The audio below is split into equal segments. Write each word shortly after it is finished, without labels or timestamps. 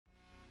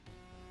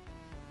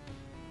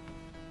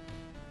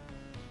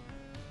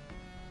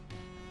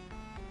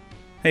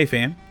Hey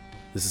fam,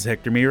 this is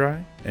Hector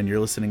Miray, and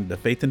you're listening to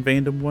Faith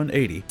Fandom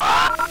 180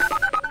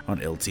 on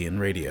LTN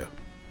Radio.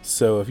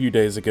 So a few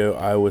days ago,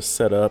 I was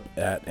set up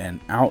at an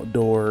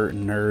outdoor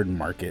nerd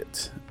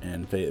market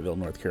in Fayetteville,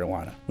 North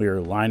Carolina. We were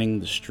lining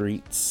the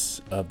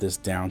streets of this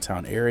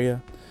downtown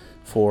area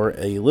for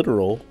a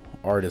literal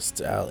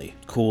artist's alley.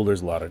 Cool,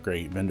 there's a lot of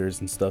great vendors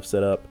and stuff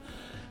set up,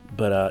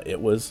 but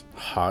it was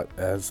hot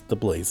as the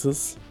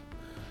blazes,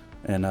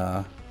 and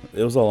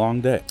it was a long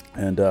day,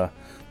 and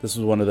this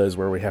was one of those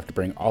where we have to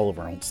bring all of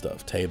our own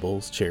stuff,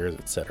 tables, chairs,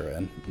 etc.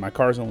 And my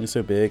car's only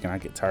so big and I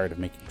get tired of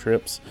making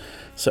trips,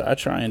 so I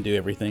try and do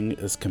everything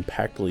as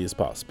compactly as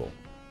possible.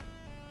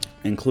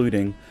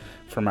 Including,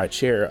 for my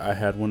chair, I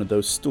had one of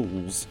those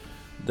stools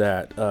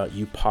that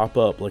you pop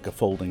up like a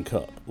folding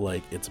cup.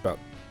 Like, it's about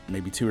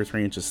maybe 2 or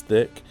 3 inches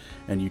thick,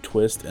 and you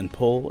twist and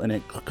pull, and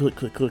it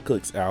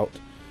clicks out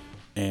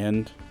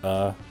and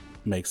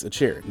makes a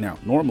chair. Now,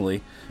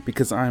 normally,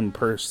 because I'm a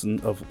person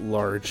of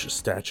large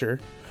stature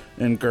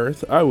and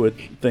girth, I would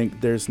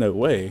think there's no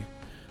way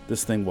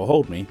this thing will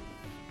hold me,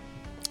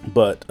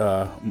 but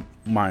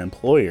my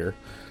employer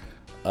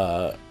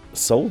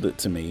sold it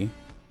to me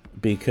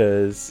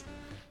because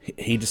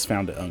he just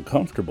found it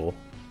uncomfortable,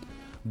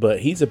 but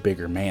he's a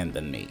bigger man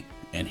than me,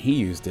 and he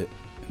used it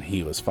and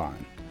he was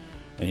fine.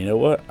 And you know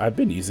what, I've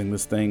been using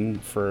this thing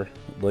for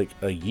like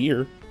a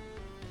year,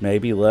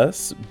 maybe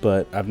less,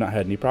 but I've not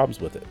had any problems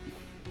with it.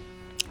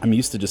 I'm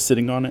used to just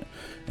sitting on it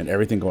and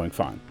everything going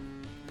fine.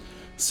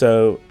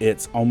 So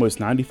it's almost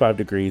 95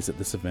 degrees at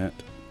this event,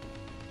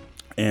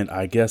 and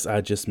I guess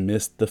I just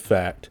missed the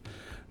fact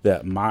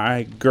that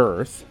my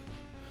girth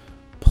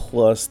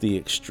plus the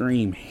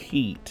extreme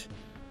heat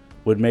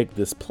would make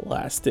this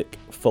plastic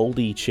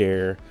foldy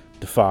chair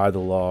defy the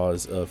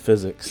laws of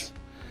physics.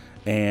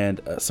 And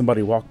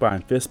somebody walked by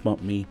and fist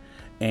bumped me,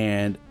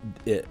 and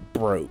it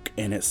broke,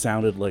 and it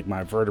sounded like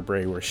my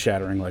vertebrae were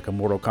shattering like a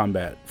Mortal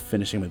Kombat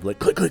finishing move, like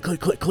click, click,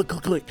 click, click, click,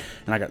 click, click,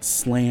 and I got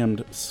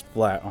slammed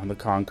flat on the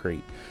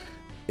concrete.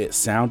 It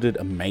sounded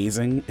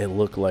amazing. It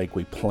looked like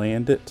we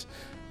planned it,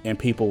 and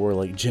people were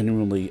like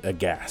genuinely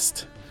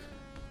aghast.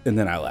 And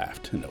then I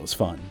laughed, and it was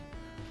fun.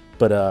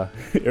 But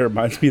it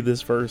reminds me of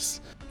this verse,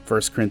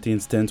 1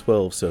 Corinthians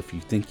 10:12. So if you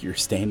think you're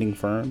standing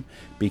firm,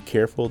 be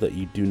careful that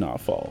you do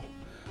not fall.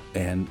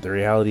 And the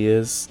reality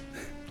is,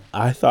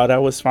 I thought I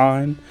was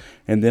fine,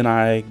 and then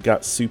I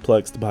got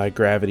suplexed by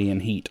gravity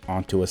and heat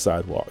onto a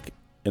sidewalk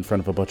in front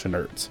of a bunch of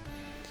nerds.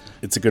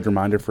 It's a good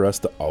reminder for us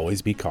to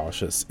always be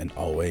cautious and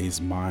always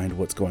mind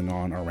what's going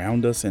on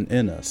around us and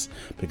in us,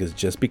 because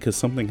just because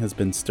something has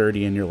been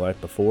sturdy in your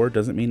life before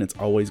doesn't mean it's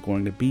always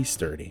going to be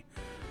sturdy.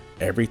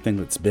 Everything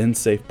that's been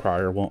safe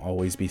prior won't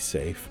always be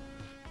safe.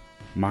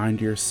 Mind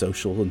your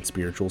social and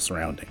spiritual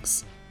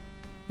surroundings.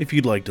 If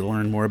you'd like to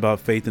learn more about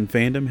Faith and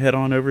Fandom, head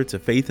on over to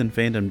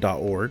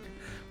faithandfandom.org,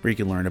 where you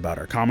can learn about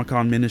our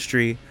Comic-Con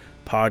ministry,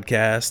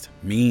 podcast,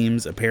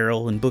 memes,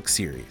 apparel, and book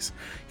series.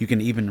 You can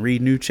even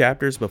read new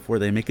chapters before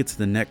they make it to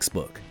the next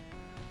book.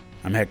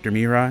 I'm Hector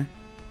Miray,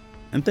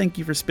 and thank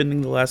you for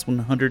spending the last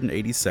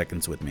 180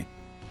 seconds with me.